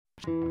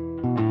Hello,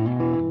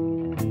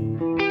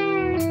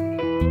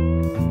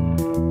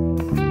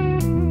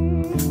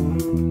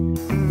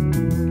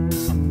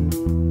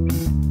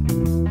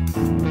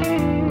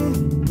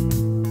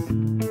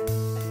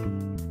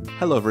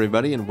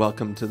 everybody, and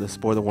welcome to the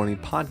Spoiler Warning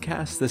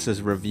Podcast. This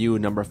is review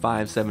number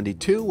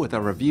 572 with a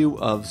review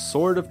of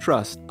Sword of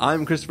Trust.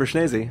 I'm Christopher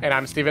Schnese. And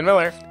I'm Stephen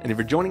Miller. And if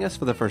you're joining us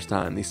for the first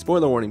time, the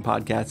Spoiler Warning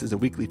Podcast is a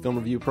weekly film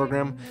review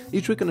program.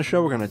 Each week on the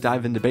show, we're going to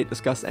dive in, debate,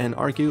 discuss, and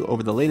argue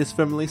over the latest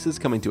film releases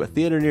coming to a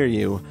theater near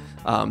you.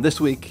 This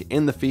week,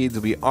 in the feeds,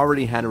 we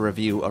already had a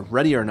review of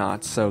Ready or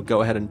Not, so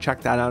go ahead and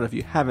check that out if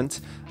you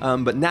haven't.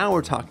 But now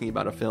we're talking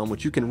about a film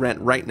which you can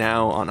rent right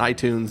now on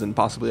iTunes and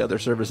possibly other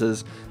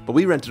services, but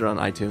we rented it on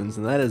iTunes,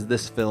 and that is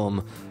this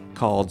film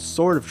called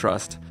Sword of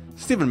Trust.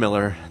 Stephen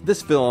Miller,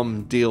 this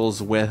film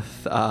deals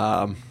with,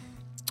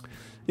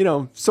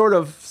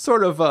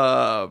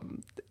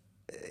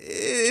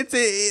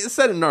 it's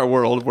set in our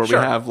world where Sure.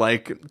 we have,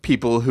 like,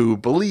 people who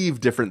believe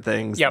different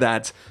things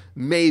that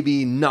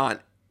maybe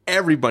not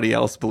everybody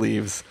else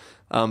believes.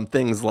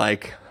 Things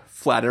like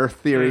flat earth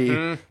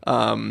theory,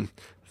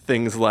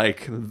 things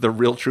like the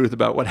real truth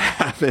about what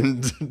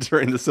happened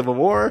during the Civil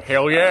War.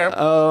 Hell yeah.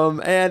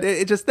 And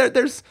it just,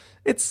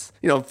 it's,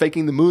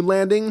 faking the moon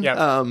landing,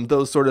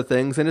 those sort of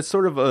things. And it's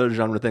sort of a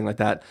genre thing like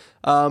that.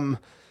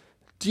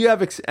 Do you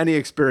have any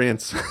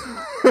experience?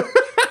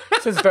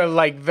 This is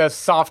the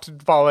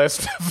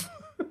softballest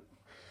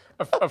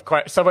of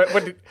questions. So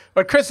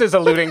what Chris is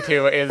alluding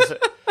to is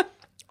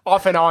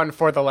off and on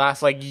for the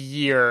last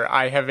year,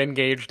 I have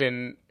engaged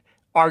in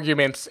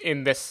arguments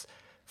in this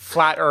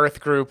flat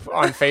earth group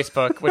on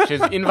Facebook, which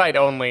is invite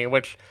only,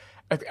 which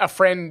I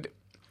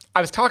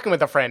was talking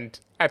with a friend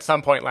at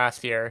some point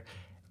last year,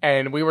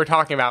 and we were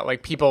talking about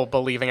people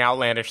believing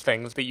outlandish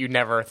things that you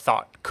never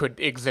thought could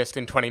exist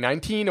in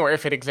 2019, or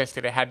if it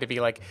existed, it had to be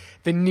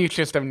the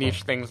nichest of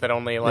niche things that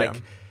only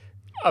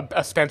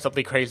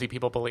ostensibly crazy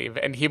people believe.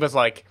 And he was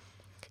like,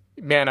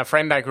 man, a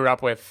friend I grew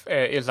up with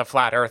is a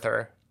flat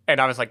earther. And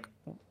I was like,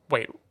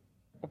 wait,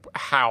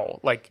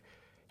 how?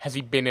 Has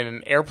he been in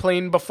an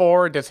airplane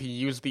before? Does he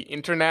use the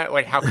internet?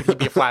 How could he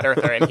be a flat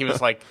earther? And he was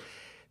like,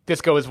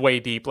 this goes way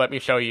deep. Let me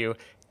show you.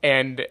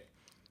 And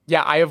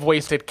yeah, I have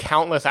wasted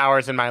countless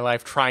hours in my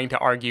life trying to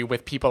argue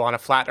with people on a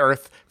flat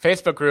earth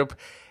Facebook group,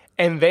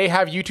 and they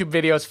have YouTube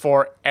videos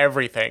for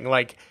everything.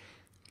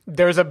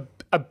 There's a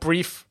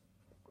brief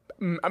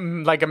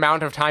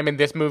amount of time in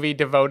this movie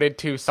devoted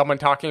to someone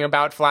talking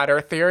about flat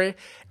earth theory,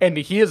 and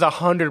he is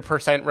 100%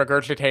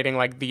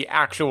 regurgitating the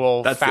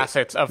actual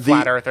facets of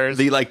flat earthers.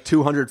 The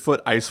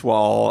 200-foot ice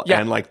wall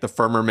and the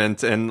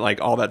firmament and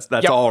all that's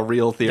all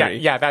real theory.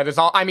 Yeah, that is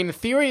all. I mean,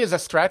 theory is a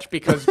stretch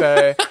because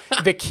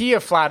the key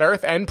of flat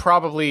earth and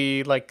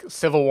probably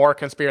Civil War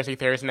conspiracy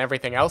theories and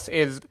everything else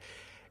is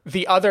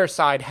the other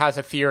side has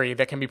a theory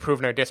that can be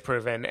proven or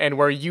disproven, and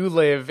where you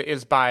live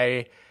is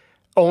by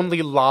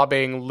only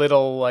lobbing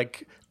little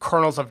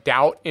kernels of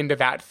doubt into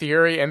that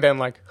theory, and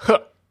then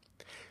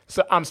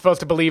so I'm supposed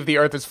to believe the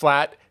earth is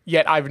flat,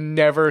 yet I've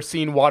never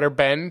seen water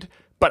bend,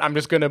 but I'm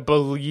just going to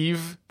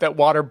believe that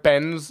water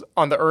bends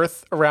on the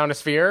earth around a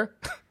sphere.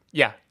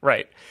 Yeah,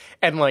 right.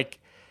 And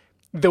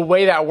the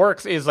way that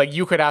works is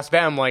you could ask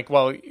them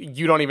well,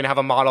 you don't even have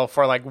a model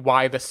for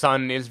why the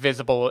sun is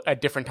visible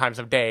at different times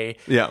of day.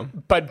 Yeah.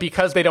 But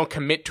because they don't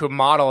commit to a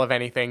model of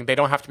anything, they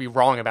don't have to be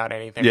wrong about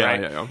anything,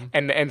 right? Yeah.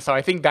 And so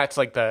I think that's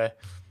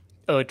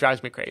it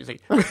drives me crazy.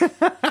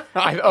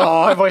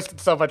 I've wasted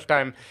so much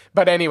time.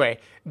 But anyway,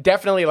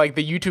 definitely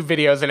the YouTube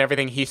videos and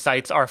everything he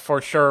cites are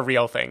for sure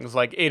real things.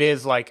 It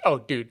is oh,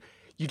 dude,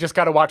 you just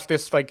got to watch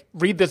this,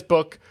 read this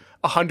book,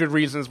 100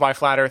 Reasons Why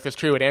Flat Earth is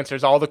True. It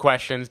answers all the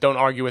questions. Don't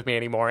argue with me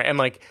anymore.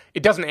 And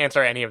it doesn't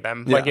answer any of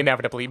them,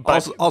 inevitably.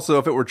 But also,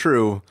 if it were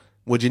true,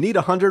 would you need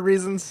 100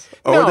 reasons?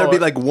 Or No. would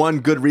there be one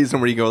good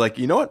reason where you go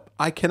you know what?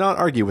 I cannot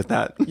argue with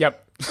that.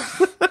 Yep.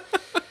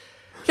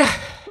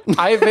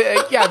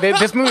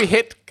 This movie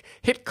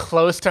hit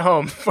close to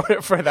home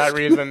for that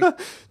reason.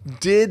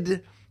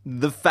 Did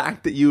the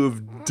fact that you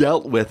have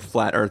dealt with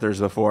flat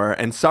earthers before,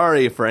 and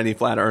sorry for any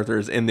flat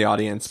earthers in the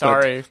audience,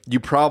 Sorry. but you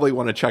probably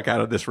want to check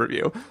out this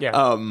review.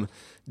 Yeah.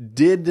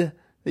 Did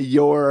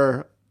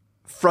your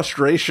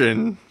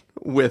frustration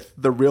with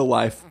the real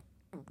life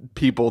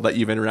people that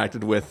you've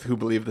interacted with who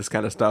believe this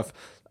kind of stuff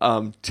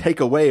take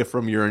away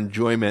from your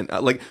enjoyment?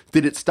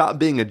 Did it stop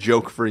being a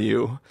joke for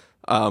you?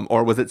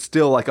 Or was it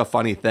still a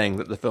funny thing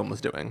that the film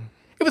was doing?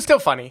 It was still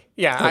funny.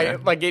 Yeah,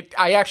 Okay.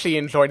 I actually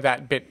enjoyed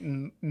that bit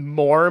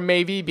more,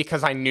 maybe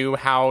because I knew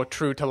how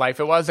true to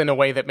life it was in a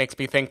way that makes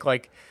me think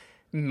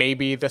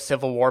maybe the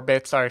Civil War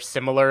bits are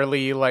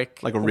similarly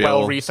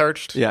well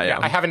researched. Yeah.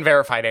 I haven't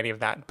verified any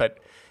of that, but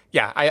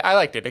yeah, I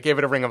liked it. It gave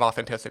it a ring of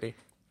authenticity.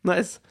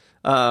 Nice.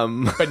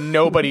 But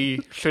nobody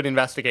should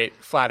investigate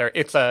flat Earth.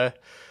 It's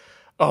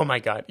oh my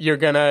God, you're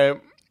gonna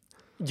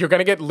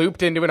get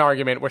looped into an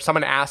argument where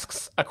someone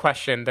asks a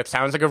question that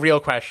sounds like a real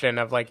question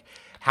of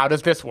how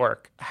does this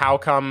work? How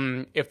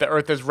come if the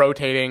Earth is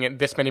rotating at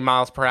this many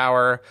miles per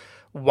hour,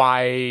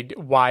 why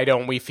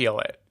don't we feel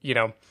it?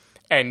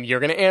 And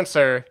you're going to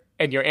answer,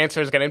 and your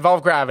answer is going to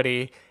involve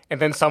gravity,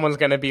 and then someone's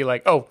going to be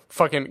like, oh,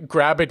 fucking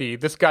gravity.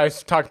 This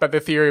guy's talked about the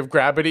theory of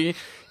gravity.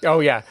 Oh,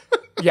 yeah.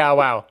 Yeah,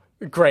 wow.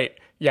 Great.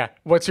 Yeah.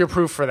 What's your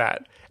proof for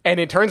that? And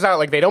it turns out,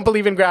 like, they don't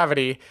believe in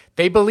gravity.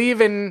 They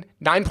believe in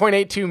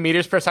 9.82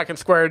 meters per second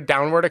squared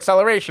downward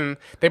acceleration.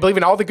 They believe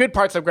in all the good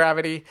parts of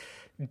gravity,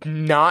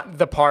 not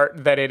the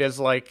part that it is,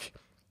 like,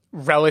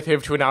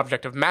 relative to an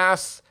object of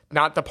mass,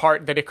 not the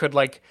part that it could,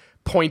 like,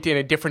 point in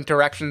a different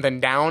direction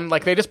than down.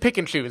 Like, they just pick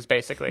and choose,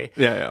 basically.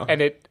 Yeah.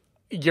 And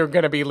you're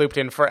going to be looped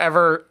in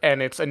forever,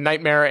 and it's a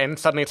nightmare, and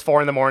suddenly it's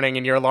 4 a.m,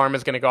 and your alarm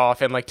is going to go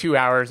off in like 2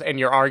 hours, and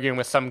you're arguing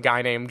with some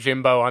guy named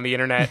Jimbo on the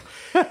internet.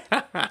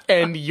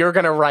 And you're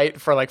going to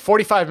write for like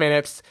 45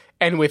 minutes,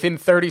 and within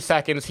 30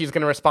 seconds, he's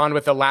going to respond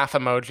with a laugh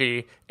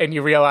emoji, and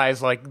you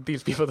realize, like,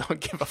 these people don't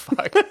give a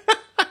fuck.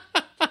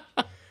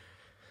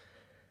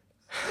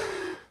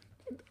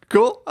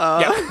 Cool.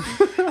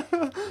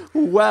 Yeah.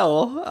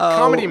 Well,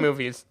 Comedy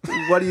movies.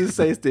 What do you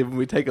say, Stephen?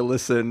 We take a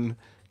listen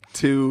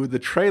to the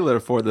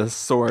trailer for The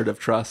Sword of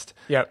Trust.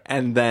 Yep.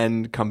 And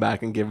then come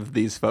back and give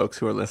these folks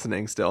who are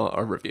listening still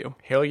a review.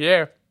 Hell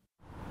yeah.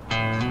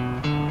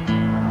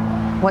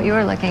 What you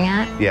are looking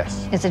at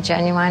Yes. is a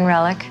genuine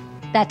relic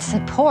that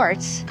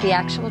supports the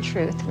actual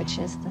truth, which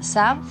is the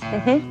South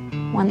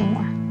won the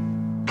war.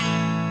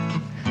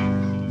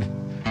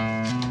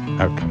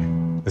 Okay.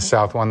 The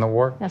South won the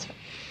war? That's right.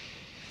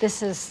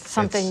 This is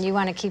something you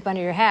want to keep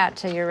under your hat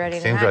till you're ready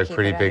to Seems not like keep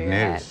pretty it big under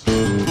your news. hat.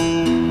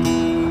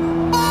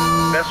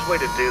 Best way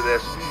to do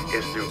this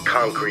is through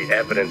concrete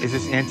evidence. Is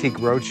this antique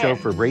roadshow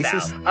for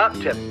racists? Up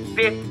to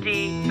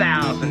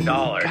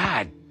 $50,000.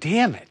 God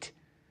damn it.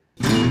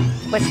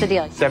 What's the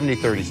deal?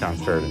 70-30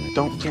 sounds fair to me.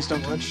 Don't touch.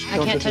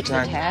 I can't touch the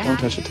tag. Don't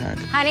touch the tag.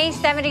 Honey,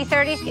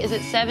 70-30? Is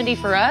it 70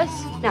 for us?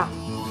 No.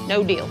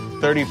 No deal.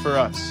 30 for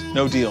us.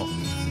 No deal.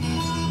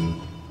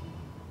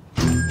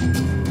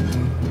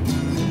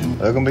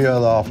 There gonna be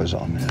other offers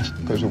on this,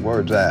 because the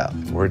word's out.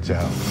 Words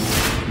out.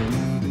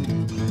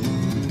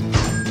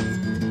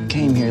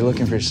 Came here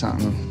looking for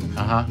something.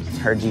 Uh-huh.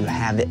 Heard you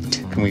have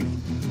it. Can we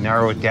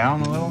narrow it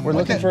down a little? We're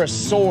looking for a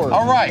sword.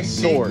 All right. A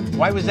sword.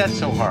 Why was that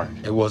so hard?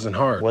 It wasn't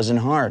hard. Wasn't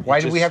hard. Why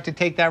did we have to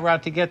take that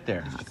route to get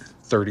there?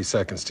 30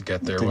 seconds to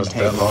get there. It Didn't wasn't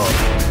take that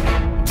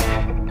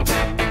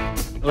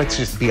long. Let's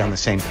just be on the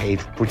same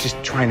page. We're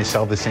just trying to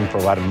sell this thing for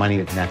a lot of money,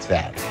 and that's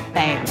that.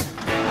 Bam.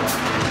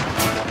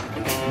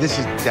 This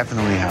is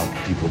definitely how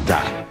people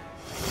die.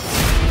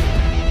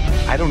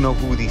 I don't know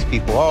who these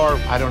people are.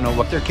 I don't know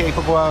what they're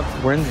capable of.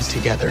 We're in this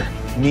together.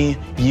 Me,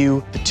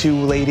 you, the two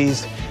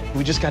ladies.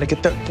 We just got to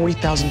get that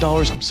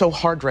 $40,000. I'm so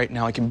hard right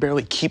now. I can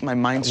barely keep my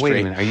mind straight.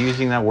 Wait a minute. Are you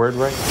using that word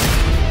right?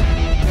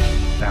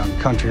 Down in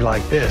country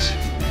like this,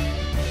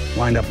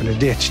 wind up in a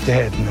ditch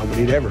dead and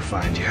nobody'd ever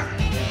find you.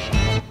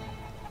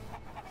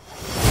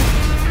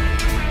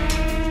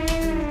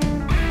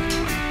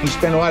 You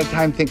spend a lot of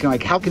time thinking,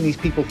 like, how can these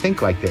people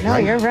think like this? No,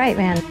 right? you're right,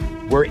 man.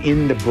 We're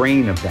in the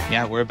brain of that.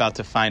 Yeah, we're about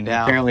to find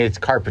out. Apparently, it's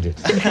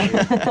carpeted.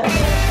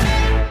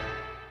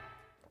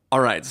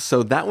 All right,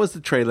 so that was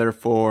the trailer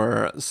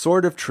for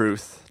Sword of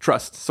Trust.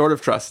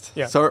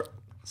 Yeah. So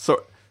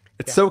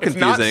it's so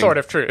confusing. It's not Sword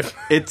of Truth.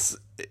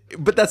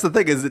 But that's the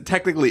thing, is it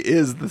technically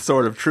is the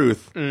Sword of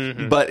Truth,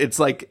 but it's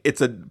like,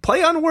 it's a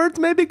play on words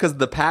maybe, because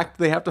the pact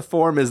they have to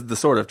form is the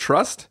Sword of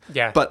Trust.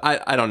 Yeah. But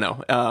I don't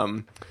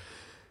know.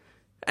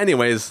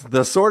 Anyways,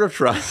 the Sword of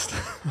Trust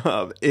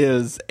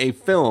is a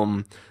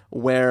film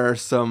where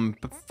some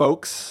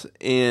folks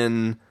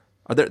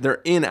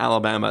they're in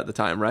Alabama at the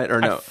time, right? Or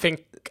no?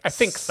 I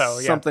think so,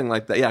 yeah. Something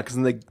like that. Yeah, because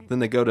then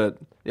they go to,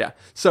 yeah.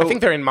 So I think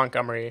they're in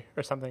Montgomery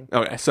or something.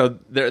 Okay, so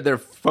they're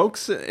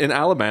folks in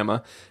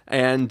Alabama,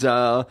 and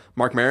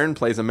Mark Maron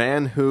plays a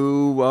man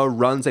who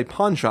runs a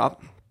pawn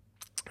shop,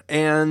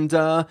 and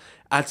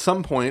at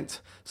some point,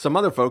 some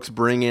other folks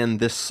bring in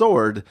this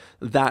sword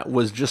that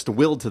was just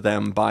willed to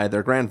them by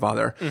their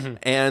grandfather,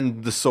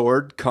 and the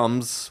sword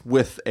comes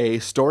with a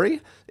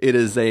story. It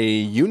is a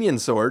Union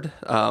sword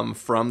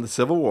from the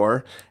Civil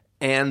War,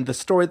 and the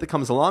story that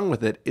comes along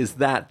with it is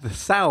that the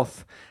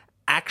South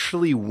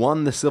actually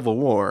won the Civil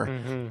War,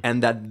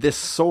 and that this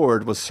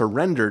sword was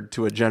surrendered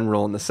to a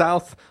general in the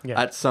South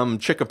at some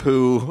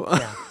Chicopoo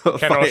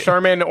General fight.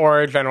 Sherman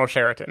or General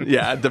Sheridan.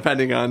 Yeah,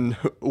 depending on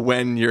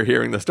when you're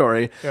hearing the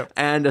story. Yep.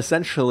 And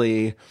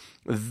essentially,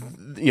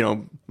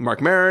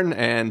 Mark Maron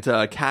and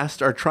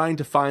cast are trying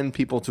to find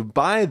people to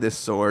buy this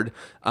sword,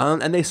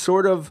 and they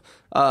sort of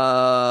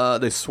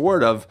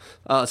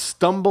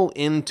stumble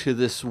into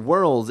this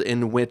world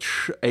in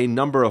which a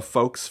number of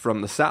folks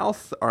from the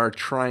South are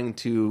trying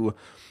to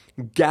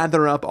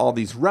gather up all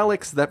these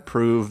relics that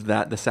prove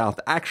that the South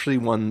actually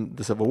won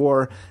the Civil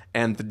War,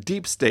 and the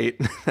deep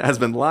state has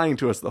been lying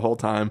to us the whole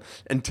time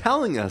and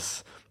telling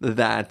us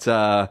that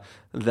the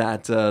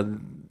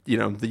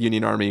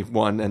Union Army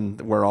won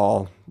and we're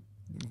all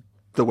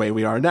the way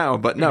we are now.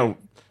 But no,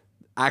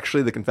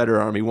 actually the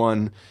Confederate Army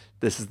won.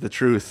 This is the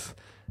truth.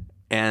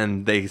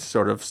 And they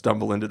sort of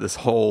stumble into this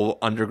whole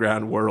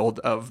underground world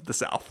of the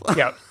South.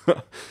 Yeah.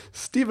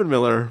 Stephen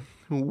Miller,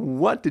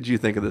 what did you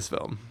think of this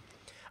film?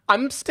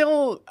 I'm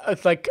still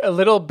like a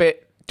little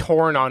bit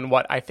torn on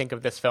what I think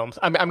of this film.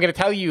 I'm going to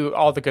tell you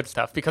all the good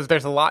stuff because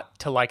there's a lot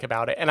to like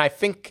about it. And I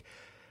think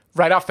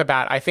right off the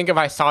bat, I think if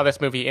I saw this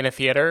movie in a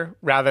theater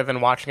rather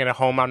than watching it at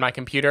home on my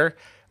computer,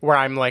 where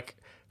I'm like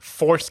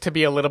forced to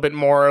be a little bit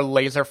more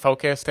laser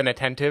focused and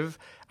attentive,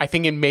 I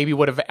think it maybe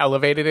would have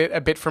elevated it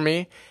a bit for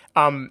me.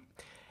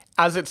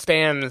 As it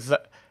stands,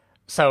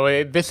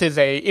 so this is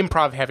a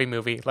improv heavy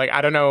movie. Like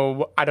I don't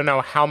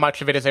know how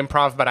much of it is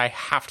improv, but I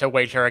have to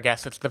wager a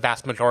guess it's the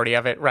vast majority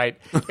of it, right?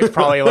 It's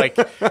probably like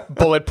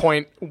bullet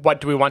point,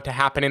 what do we want to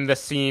happen in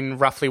this scene,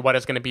 roughly what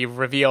is going to be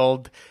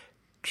revealed.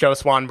 Joe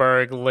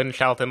Swanberg, Lynn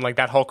Shelton, like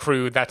that whole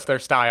crew, that's their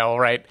style,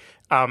 right?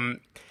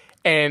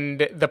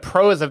 And the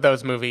pros of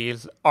those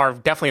movies are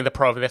definitely the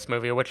pro of this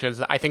movie, which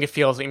is I think it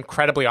feels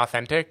incredibly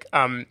authentic.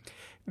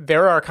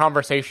 There are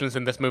conversations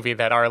in this movie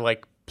that are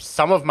like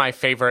some of my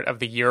favorite of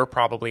the year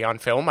probably on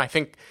film. I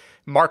think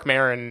Marc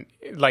Maron,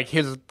 like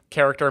his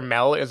character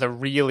Mel, is a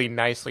really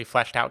nicely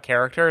fleshed out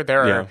character.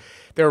 There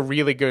are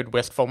really good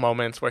wistful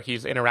moments where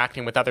he's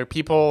interacting with other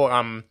people.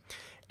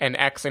 An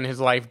ex in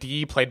his life,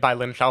 Dee, played by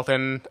Lynn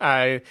Shelton.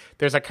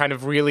 There's a kind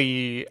of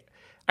really,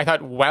 I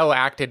thought,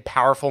 well-acted,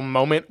 powerful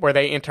moment where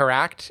they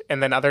interact,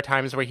 and then other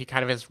times where he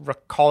kind of is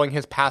recalling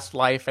his past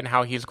life and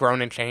how he's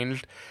grown and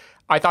changed.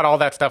 I thought all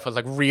that stuff was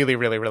like really,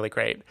 really, really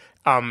great.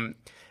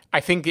 I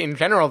think in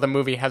general, the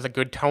movie has a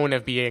good tone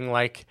of being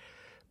like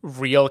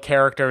real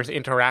characters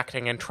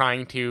interacting and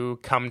trying to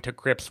come to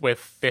grips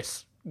with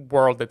this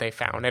world that they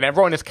found. And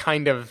everyone is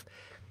kind of,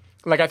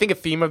 like, I think a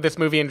theme of this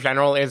movie in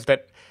general is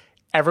that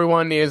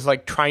everyone is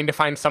like trying to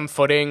find some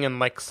footing and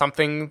like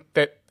something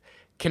that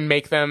can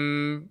make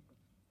them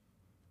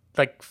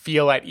like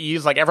feel at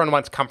ease. Like everyone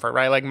wants comfort,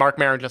 right? Like Marc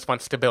Maron just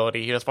wants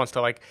stability. He just wants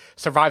to like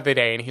survive the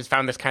day, and he's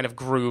found this kind of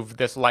groove,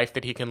 this life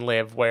that he can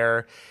live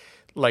where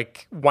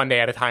like one day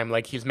at a time,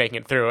 like he's making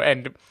it through.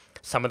 And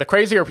some of the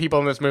crazier people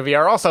in this movie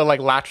are also like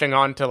latching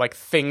on to like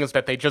things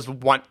that they just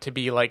want to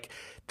be like,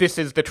 this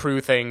is the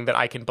true thing that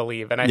I can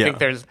believe. And I think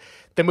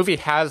the movie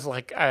has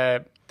like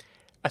a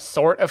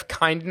sort of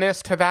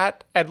kindness to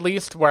that, at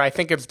least, where I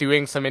think it's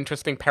doing some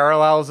interesting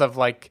parallels of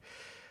like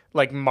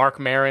Marc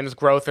Maron's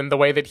growth and the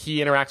way that he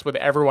interacts with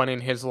everyone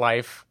in his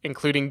life,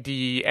 including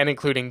Dee and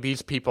including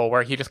these people,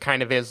 where he just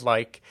kind of is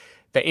like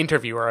the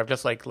interviewer of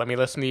just like, let me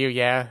listen to you.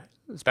 Yeah.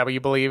 Is that what you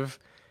believe?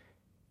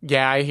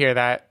 Yeah, I hear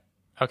that.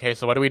 Okay.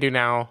 So what do we do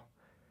now?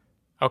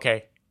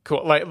 Okay,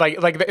 cool. Like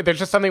there's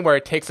just something where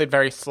it takes it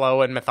very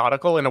slow and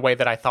methodical in a way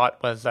that I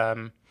thought was,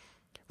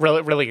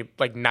 really, really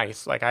like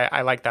nice. Like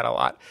I like that a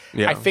lot.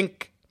 Yeah. I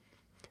think,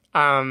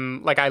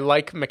 like I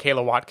like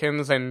Michaela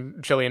Watkins and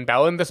Jillian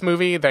Bell in this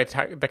movie. The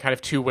kind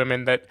of two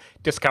women that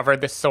discover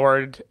this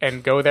sword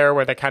and go there,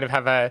 where they kind of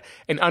have an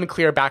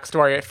unclear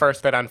backstory at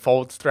first that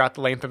unfolds throughout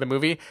the length of the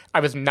movie. I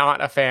was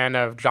not a fan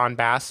of John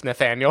Bass,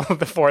 Nathaniel,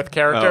 the fourth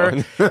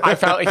character. Oh. I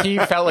felt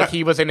like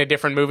he was in a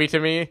different movie to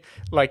me.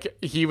 Like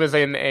he was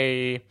in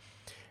a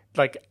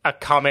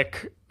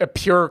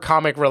pure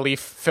comic relief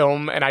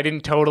film, and I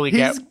didn't totally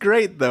get. He's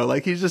great though.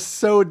 Like he's just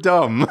so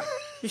dumb.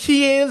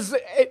 He is.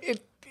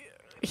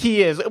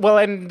 He is. Well,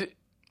 and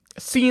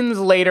scenes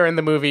later in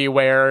the movie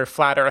where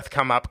Flat Earth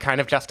come up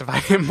kind of justify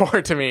him more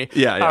to me.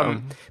 Yeah.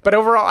 But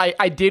overall,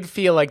 I did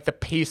feel like the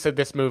pace of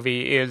this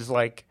movie is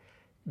like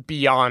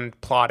beyond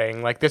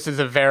plotting. Like this is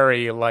a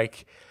very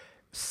like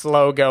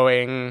slow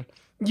going.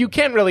 You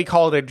can't really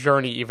call it a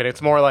journey even.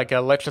 It's more like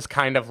a let's just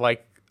kind of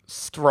like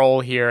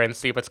stroll here and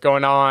see what's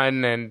going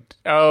on, and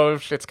oh,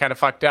 shit's kind of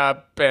fucked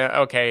up.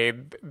 Okay,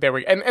 there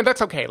we go. And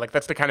that's okay. Like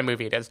that's the kind of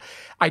movie it is.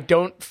 I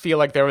don't feel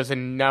like there was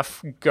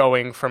enough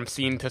going from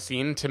scene to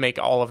scene to make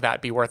all of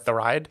that be worth the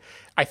ride.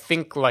 I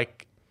think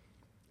like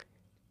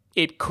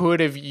it could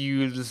have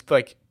used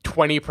like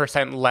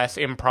 20% less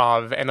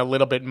improv and a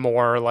little bit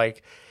more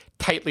like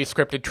tightly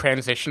scripted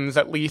transitions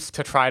at least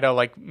to try to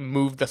like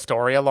move the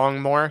story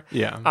along more.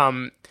 Yeah.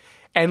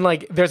 And,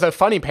 like, there's a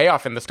funny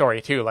payoff in the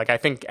story, too. Like, I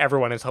think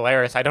everyone is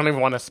hilarious. I don't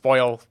even want to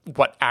spoil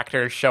what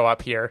actors show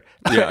up here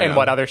and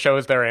what other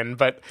shows they're in.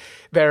 But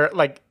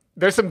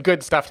there's some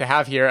good stuff to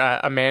have here.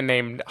 A man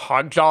named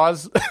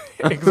Hogjaws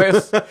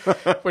exists,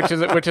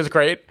 which is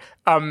great.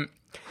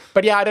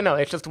 But, yeah, I don't know.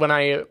 It's just when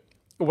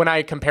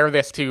I compare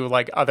this to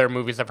like other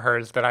movies of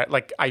hers that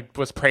I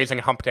was praising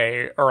Hump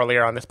Day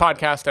earlier on this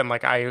podcast, and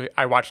like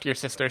I watched Your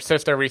Sister's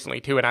Sister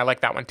recently too, and I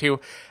like that one too.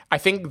 I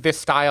think this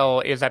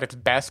style is at its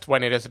best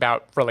when it is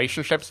about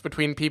relationships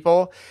between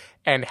people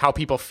and how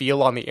people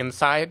feel on the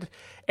inside,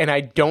 and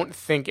I don't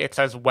think it's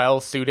as well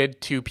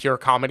suited to pure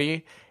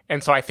comedy.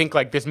 And so I think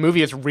like this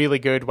movie is really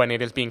good when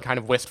it is being kind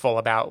of wistful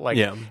about like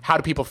how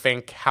do people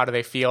think, how do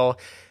they feel.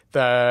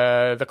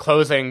 The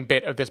closing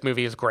bit of this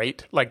movie is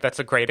great. Like that's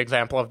a great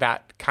example of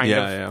that kind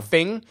of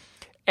thing.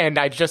 And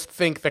I just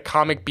think the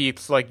comic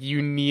beats, like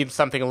you need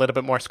something a little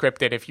bit more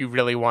scripted if you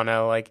really want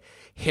to like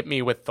hit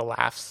me with the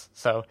laughs.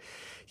 So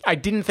I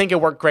didn't think it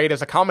worked great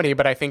as a comedy,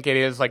 but I think it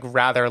is like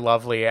rather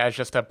lovely as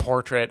just a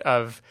portrait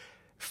of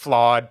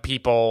flawed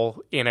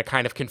people in a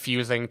kind of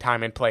confusing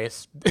time and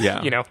place,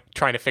 you know,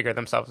 trying to figure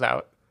themselves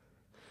out.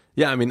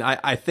 Yeah, I mean,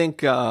 I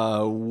think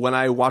when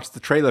I watched the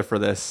trailer for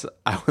this,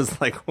 I was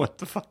like, what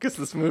the fuck is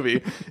this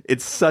movie?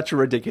 It's such a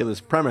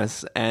ridiculous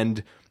premise,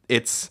 and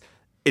it's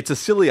a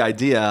silly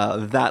idea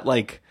that,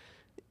 like,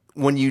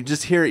 when you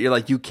just hear it, you're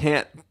like, you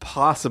can't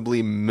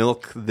possibly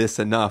milk this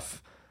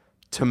enough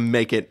to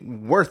make it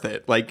worth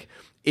it. Like,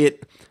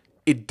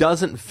 it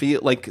doesn't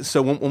feel like,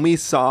 so when we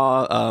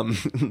saw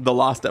the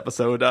Lost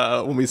episode,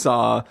 when we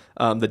saw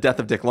the Death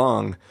of Dick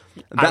Long,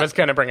 I was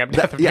going to bring up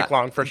Death of Dick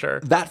Long for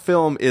sure. That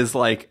film is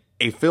like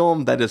a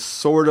film that is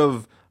sort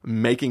of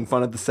making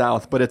fun of the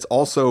South, but it's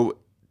also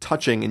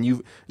touching,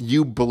 and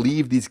you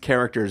believe these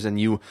characters, and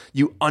you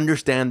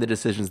understand the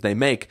decisions they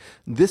make.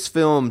 This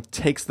film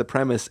takes the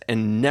premise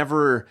and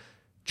never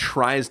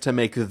tries to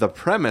make the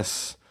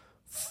premise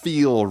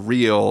feel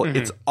real. Mm-hmm.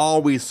 It's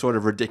always sort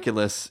of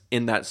ridiculous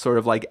in that sort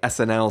of like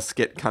SNL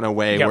skit kind of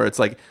way, where it's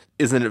like,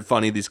 isn't it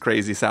funny, these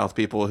crazy South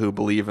people who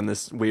believe in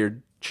this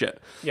weird shit?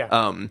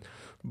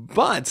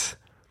 But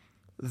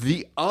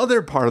the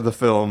other part of the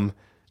film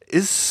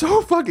is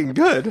so fucking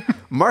good.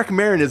 Marc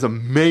Maron is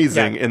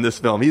amazing in this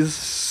film. He's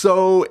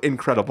so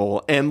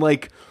incredible. And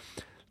like,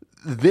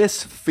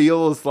 this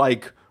feels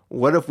like,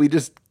 what if we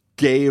just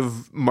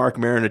gave Marc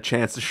Maron a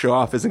chance to show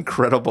off his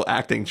incredible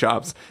acting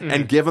chops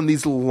and give him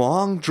these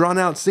long,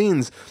 drawn-out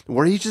scenes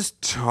where he's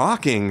just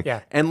talking.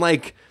 And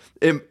like,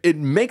 it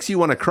makes you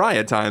want to cry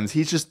at times.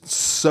 He's just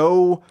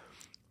so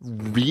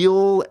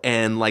real,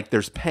 and like,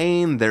 there's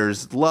pain,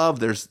 there's love,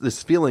 there's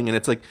this feeling, and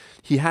it's like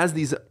he has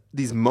these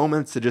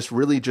moments to just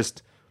really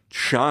just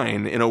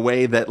shine in a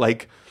way that,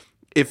 like,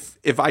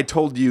 if I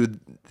told you,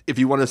 if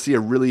you want to see a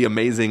really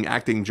amazing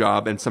acting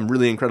job and some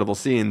really incredible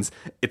scenes,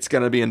 it's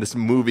going to be in this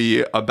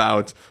movie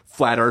about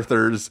flat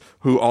earthers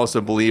who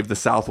also believe the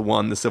South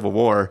won the Civil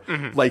War.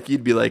 Mm-hmm. Like,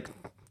 you'd be like,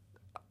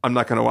 I'm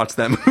not going to watch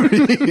that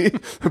movie.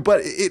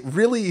 But it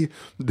really,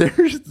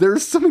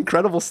 there's some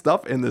incredible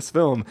stuff in this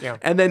film.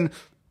 And then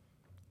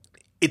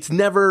it's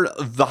never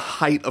the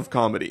height of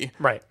comedy.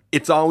 Right.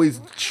 It's always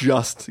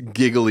just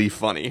giggly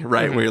funny,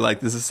 right? Mm-hmm. Where you're like,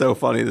 this is so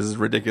funny, this is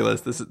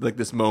ridiculous, this is like,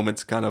 this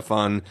moment's kind of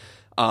fun.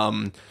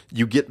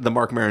 You get the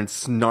Marc Maron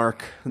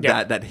snark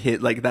that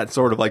hit, like, that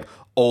sort of like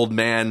old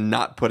man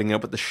not putting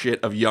up with the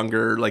shit of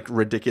younger, like,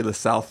 ridiculous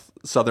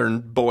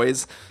Southern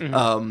boys.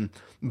 Mm-hmm.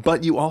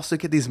 But you also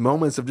get these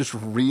moments of just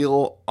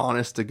real,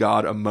 honest to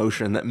God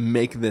emotion that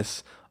make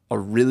this a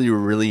really,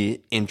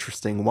 really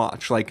interesting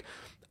watch. Like,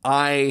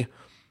 I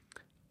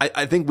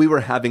think we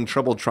were having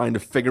trouble trying to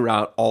figure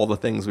out all the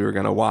things we were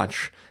going to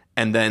watch.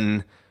 And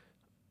then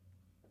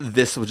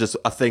this was just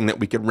a thing that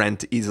we could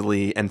rent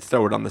easily and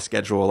throw it on the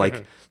schedule.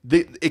 Like,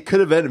 it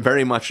could have been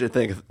very much a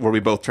thing where we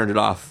both turned it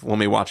off when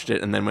we watched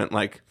it and then went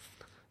like,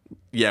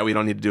 yeah, we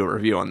don't need to do a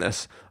review on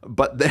this.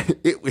 But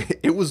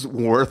it was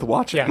worth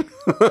watching.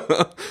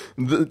 Yeah.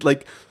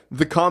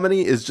 The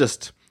comedy is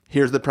just,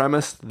 here's the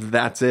premise,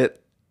 that's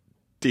it,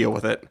 deal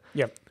with it.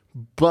 Yep.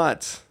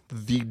 But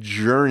the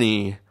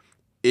journey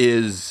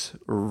is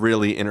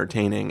really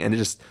entertaining, and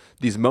just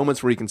these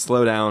moments where you can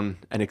slow down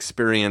and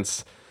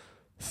experience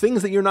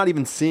things that you're not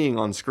even seeing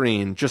on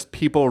screen, just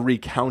people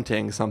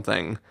recounting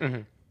something,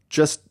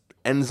 just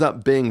ends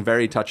up being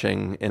very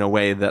touching in a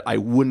way that I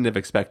wouldn't have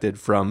expected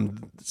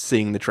from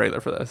seeing the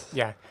trailer for this.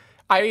 Yeah.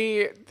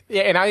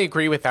 And I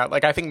agree with that.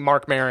 Like, I think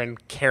Marc Maron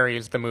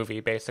carries the movie,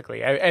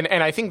 basically. And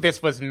I think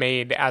this was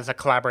made as a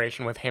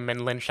collaboration with him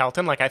and Lynn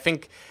Shelton. Like, I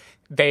think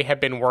they have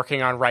been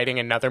working on writing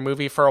another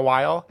movie for a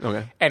while.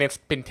 Okay. And it's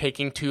been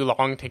taking too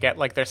long to get,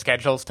 like, their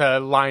schedules to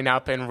line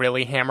up and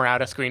really hammer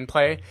out a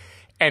screenplay.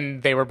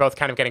 And they were both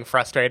kind of getting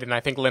frustrated. And I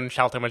think Lynn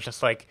Shelton was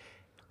just like,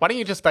 why don't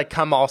you just, like,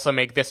 come also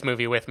make this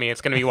movie with me?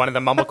 It's going to be one of the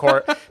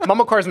mumblecore.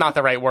 Mumblecore is not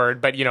the right word,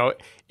 but, you know,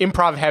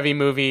 improv heavy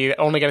movie,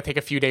 only going to take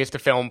a few days to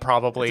film,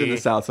 probably. It's in the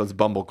South, so it's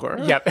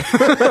bumblecore.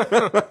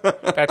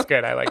 Yep. That's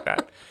good. I like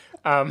that.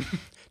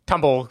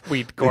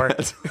 Tumbleweed gore.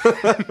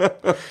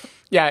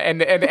 Yeah,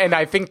 and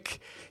I think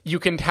you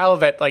can tell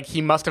that, like,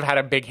 he must have had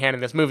a big hand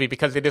in this movie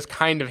because it is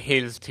kind of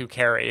his to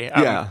carry.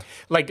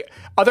 Like,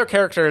 other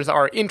characters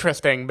are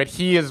interesting, but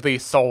he is the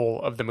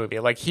soul of the movie.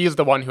 Like, he is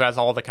the one who has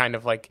all the kind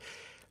of, like,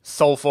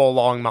 soulful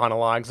long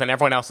monologues, and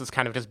everyone else is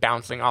kind of just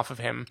bouncing off of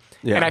him.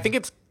 Yeah. And I think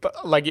it's,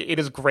 like, it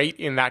is great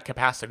in that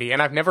capacity.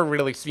 And I've never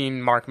really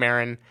seen Marc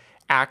Maron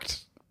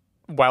act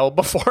well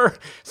before.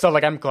 So,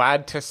 like, I'm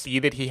glad to see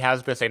that he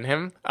has this in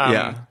him.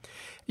 I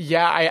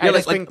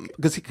just think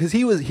because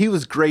he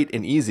was great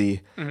in Easy,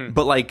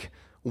 but like,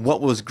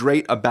 what was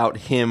great about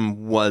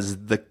him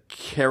was the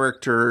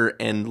character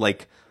and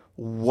like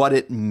what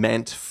it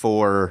meant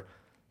for,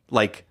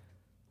 like,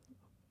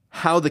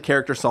 how the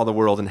character saw the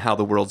world and how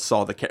the world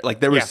saw the character. Like,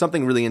 there was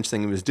something really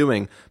interesting he was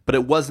doing, but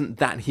it wasn't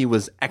that he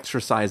was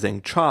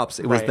exercising chops.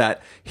 It was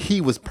that he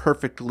was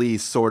perfectly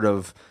sort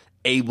of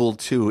able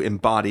to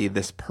embody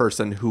this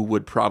person who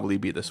would probably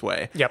be this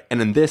way. Yep.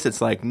 And in this, it's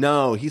like,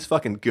 no, he's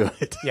fucking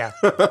good. Yeah.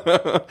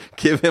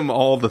 Give him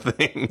all the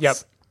things. Yep.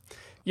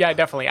 Yeah,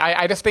 definitely.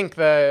 I just think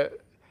I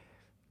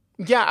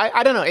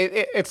don't know.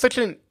 It's such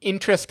an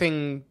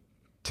interesting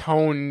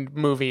toned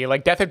movie.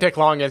 Like, Death of Dick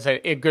Long is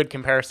a good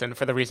comparison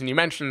for the reason you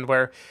mentioned,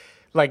 where,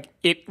 like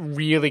it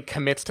really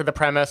commits to the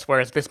premise,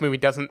 whereas this movie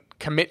doesn't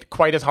commit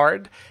quite as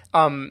hard.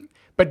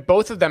 But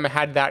both of them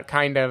had that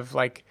kind of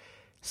like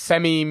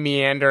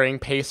semi-meandering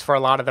pace for a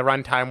lot of the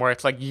runtime where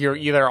it's like you're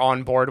either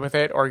on board with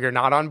it or you're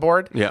not on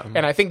board. Yeah.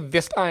 And I think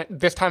this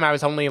time I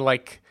was only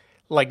like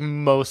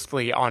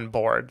mostly on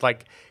board.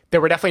 Like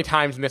there were definitely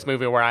times in this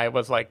movie where I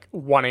was like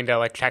wanting to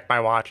like check my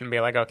watch and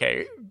be like,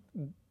 okay,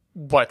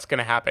 what's going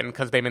to happen?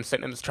 Because they've been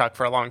sitting in this truck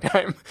for a long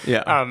time.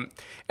 Yeah.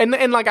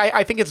 And like,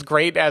 I think it's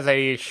great as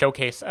a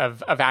showcase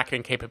of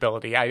acting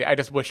capability. I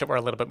just wish it were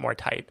a little bit more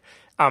tight.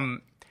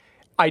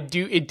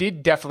 It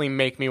did definitely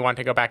make me want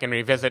to go back and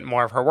revisit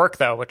more of her work,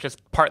 though, which is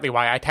partly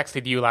why I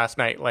texted you last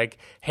night, like,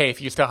 hey,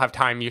 if you still have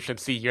time, you should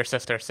see Your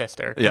Sister's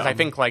Sister. Because I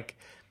think, like,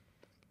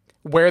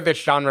 where this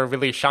genre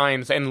really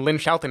shines, and Lynn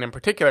Shelton in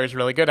particular is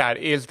really good at,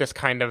 is this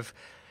kind of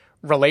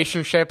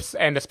relationships,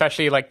 and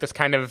especially, like, this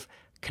kind of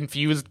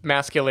confused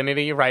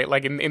masculinity, right?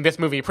 Like, in this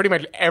movie, pretty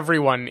much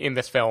everyone in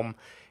this film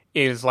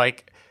is,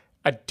 like,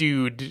 a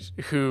dude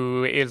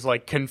who is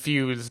like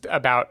confused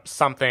about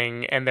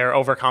something and they're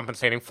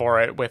overcompensating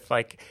for it with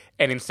like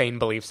an insane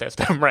belief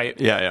system,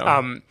 right?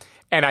 Yeah.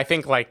 And I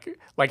think like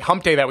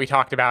Hump Day that we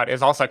talked about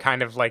is also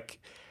kind of like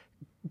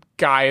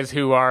guys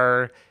who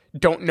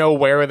don't know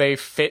where they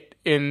fit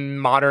in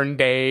modern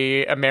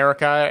day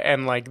America,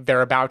 and like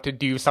they're about to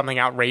do something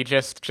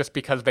outrageous just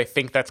because they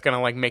think that's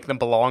gonna like make them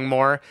belong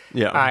more.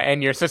 Yeah.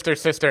 And Your Sister's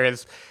Sister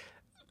is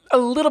a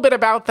little bit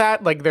about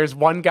that. Like there's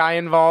one guy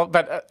involved,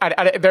 but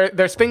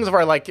there's things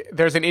where like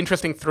there's an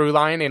interesting through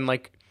line in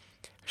like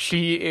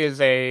she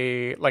is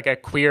a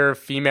queer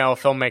female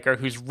filmmaker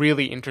who's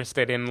really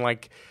interested in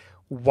like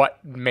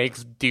what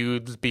makes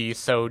dudes be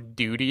so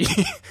dudey.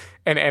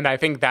 and I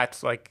think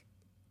that's like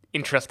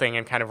interesting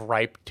and kind of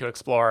ripe to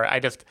explore. I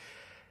just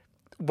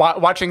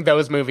watching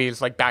those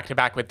movies like back to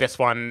back with this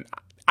one,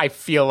 I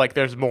feel like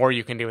there's more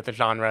you can do with the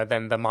genre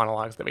than the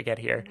monologues that we get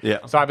here.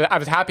 Yeah. So I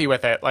was happy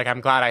with it. Like, I'm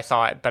glad I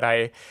saw it, but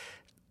I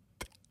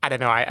don't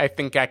know. I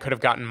think I could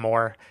have gotten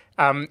more.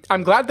 I'm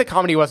glad the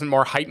comedy wasn't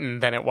more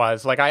heightened than it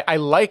was. Like, I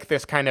like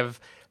this kind of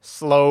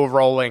slow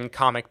rolling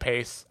comic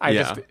pace.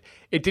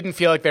 It didn't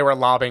feel like they were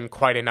lobbing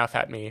quite enough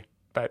at me,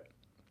 but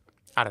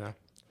I don't know.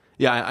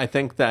 Yeah. I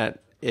think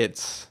that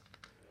it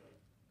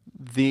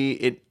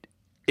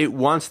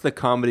wants the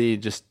comedy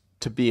just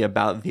to be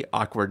about the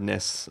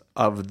awkwardness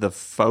of the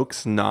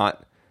folks,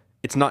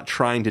 it's not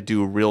trying to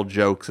do real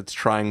jokes. It's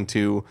trying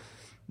to,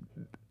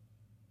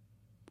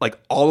 like,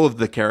 all of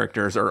the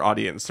characters are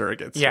audience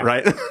surrogates,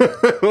 right?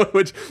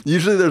 Which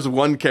usually there's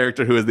one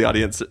character who is the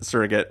audience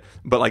surrogate,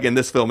 but like in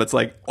this film, it's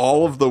like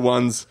all of the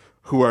ones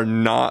who are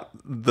not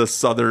the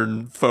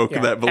Southern folk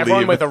that believe.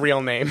 Everyone with a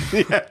real name.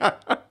 Yeah.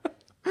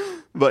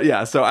 But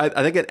yeah, so I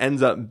think it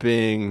ends up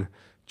being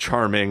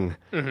charming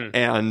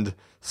and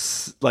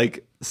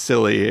like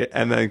silly,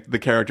 and then the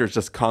characters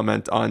just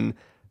comment on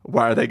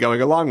why are they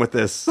going along with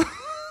this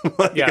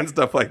and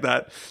stuff like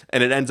that,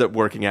 and it ends up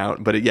working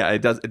out. But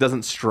it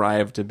doesn't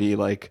strive to be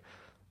like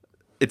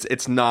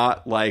it's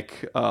not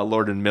like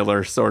Lord and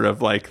Miller sort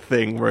of like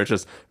thing where it's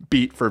just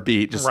beat for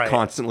beat, just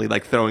constantly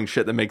like throwing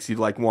shit that makes you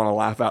like want to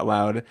laugh out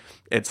loud.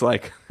 It's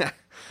like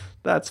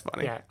that's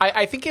funny. Yeah,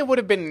 I think it would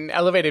have been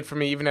elevated for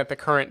me even at the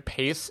current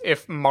pace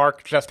if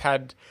Mark just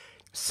had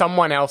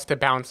someone else to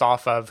bounce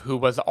off of who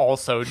was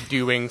also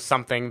doing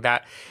something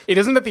that it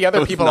isn't that the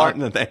other people aren't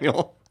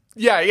Nathaniel.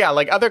 Yeah,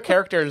 like other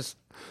characters,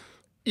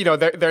 you know,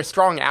 they're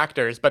strong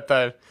actors, but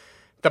the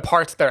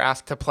parts they're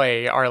asked to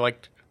play are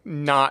like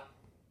not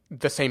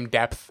the same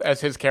depth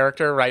as his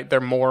character, right?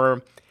 They're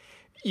more,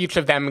 each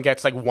of them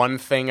gets like one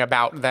thing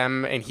about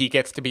them and he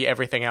gets to be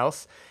everything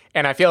else.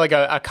 And I feel like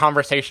a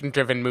conversation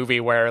driven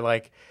movie where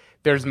like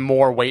there's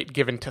more weight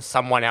given to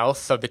someone else,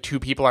 so the two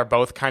people are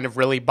both kind of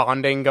really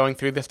bonding going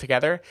through this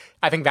together.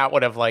 I think that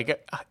would have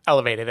like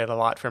elevated it a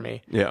lot for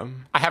me. Yeah.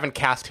 I haven't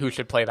cast who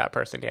should play that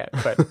person yet,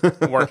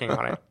 but working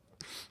on it.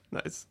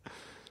 Nice.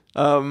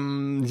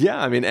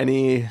 Yeah, I mean,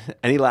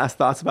 any last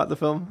thoughts about the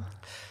film?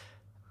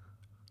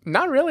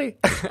 Not really.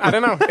 I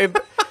don't know.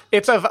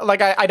 It's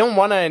I don't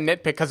want to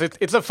nitpick because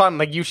it's a fun,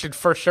 like you should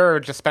for sure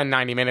just spend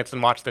 90 minutes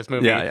and watch this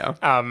movie. Yeah.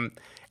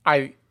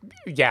 I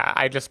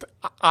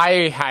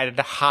had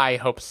high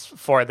hopes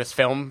for this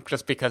film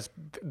just because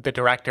the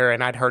director,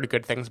 and I'd heard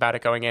good things about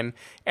it going in,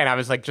 and I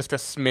was like just a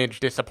smidge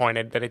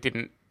disappointed that it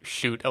didn't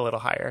shoot a little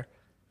higher.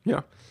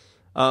 Yeah.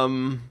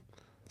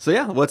 So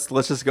yeah, let's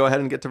just go ahead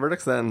and get to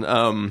verdicts then.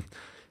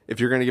 If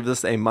you're going to give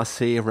this a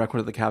must-see,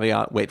 recommend with the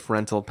caveat, wait for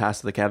rental,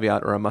 pass to the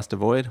caveat, or a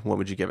must-avoid, what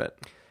would you give it?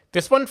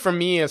 This one for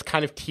me is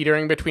kind of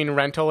teetering between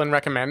rental and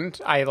recommend.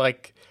 I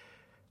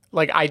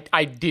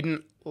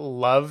didn't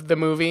love the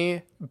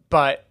movie,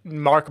 but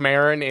Mark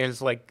Maron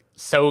is like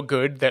so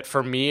good that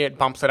for me it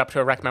bumps it up to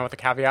a recommend with a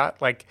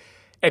caveat. Like,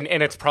 and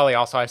it's probably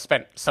also I've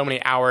spent so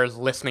many hours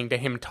listening to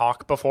him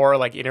talk before,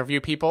 like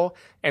interview people,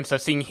 and so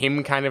seeing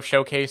him kind of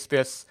showcase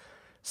this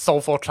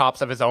soulful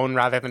chops of his own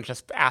rather than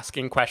just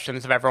asking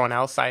questions of everyone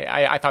else,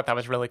 I thought that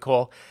was really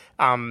cool.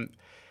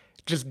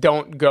 Just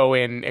don't go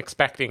in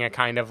expecting a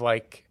kind of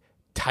like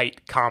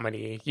tight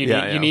comedy.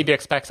 You need to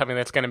expect something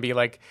that's going to be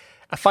like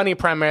funny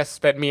premise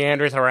that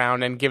meanders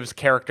around and gives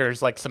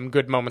characters like some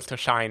good moments to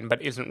shine,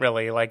 but isn't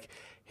really like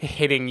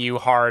hitting you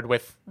hard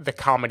with the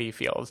comedy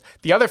feels.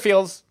 The other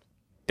feels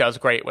does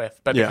great with,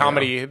 but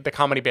the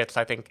comedy bits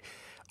I think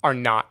are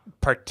not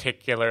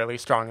particularly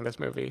strong in this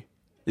movie.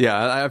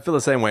 Yeah, I feel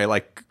the same way.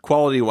 Like,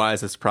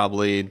 quality-wise, it's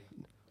probably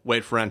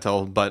wait for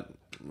rental, but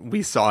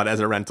we saw it as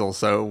a rental,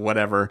 so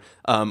whatever.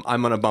 I'm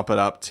going to bump it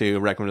up to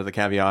recommend with a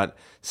caveat,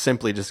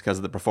 simply just because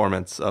of the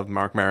performance of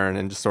Marc Maron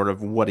and just sort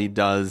of what he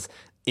does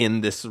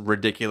in this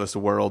ridiculous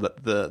world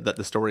that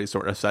the story is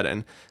sort of set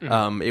in.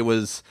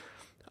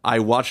 I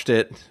watched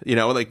it, you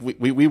know, like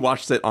we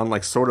watched it on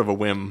like sort of a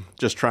whim,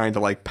 just trying to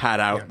like pad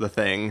out the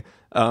thing.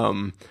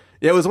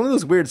 It was one of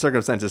those weird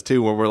circumstances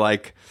too, where we're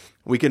like,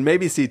 we can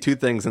maybe see two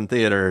things in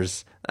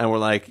theaters, and we're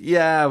like,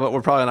 yeah, but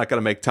we're probably not going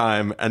to make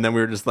time. And then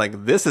we were just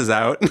like, this is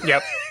out.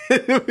 Yep.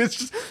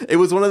 It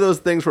was one of those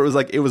things where it was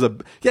like,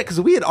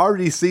 because we had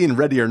already seen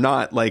Ready or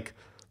Not like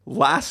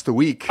last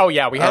week. Oh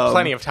yeah, we had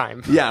plenty of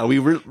time. Yeah,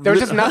 there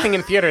was just nothing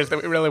in theaters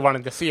that we really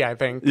wanted to see, I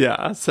think.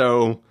 Yeah,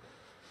 so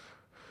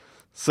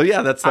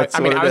yeah, that's I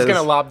mean, I was going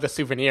to lob the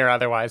souvenir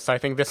otherwise, so I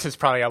think this is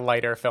probably a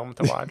lighter film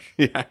to watch.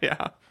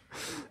 yeah.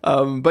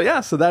 But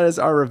yeah, so that is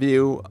our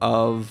review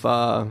of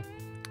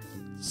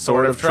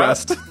Sword of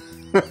Trust.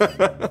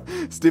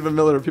 Stephen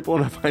Miller, if people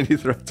want to find you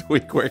throughout the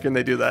week, where can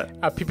they do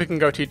that? People can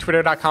go to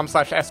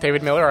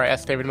twitter.com/sdavidmiller or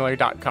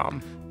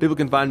sdavidmiller.com. People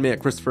can find me at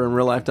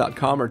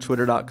ChristopherInRealLife.com or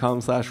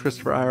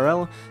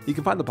Twitter.com/ChristopherIRL. You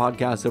can find the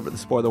podcast over at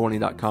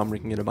thespoilerwarning.com, where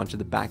you can get a bunch of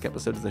the back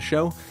episodes of the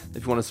show.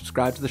 If you want to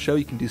subscribe to the show,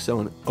 you can do so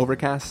in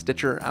Overcast,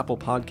 Stitcher, Apple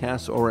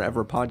Podcasts, or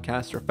wherever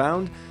podcasts are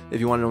found. If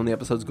you want to know when the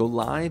episodes go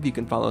live, you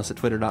can follow us at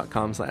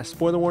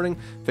Twitter.com/SpoilerWarning,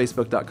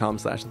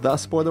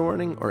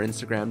 Facebook.com/TheSpoilerWarning, or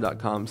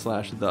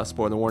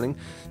Instagram.com/TheSpoilerWarning.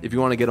 If you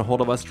want to get a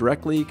hold of us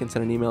directly, you can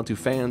send an email to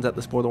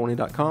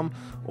fans@thespoilerwarning.com,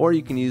 or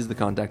you can use the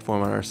contact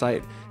form on our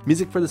site.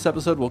 Music for this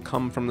episode will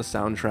come from the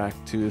soundtrack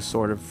to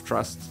Sword of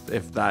Trust,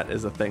 if that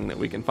is a thing that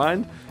we can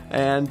find.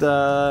 And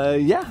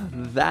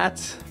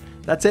that's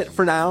it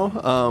for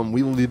now.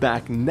 We will be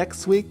back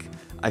next week,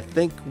 I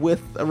think,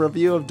 with a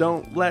review of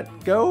Don't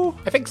Let Go.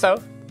 I think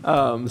so.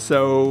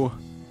 So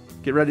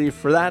get ready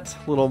for that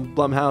little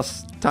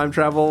Blumhouse time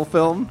travel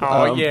film.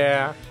 Oh,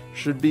 yeah.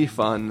 Should be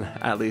fun,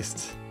 at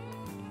least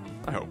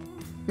I hope.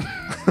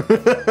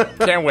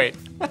 Can't wait.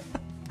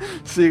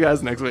 See you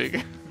guys next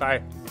week.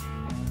 Bye.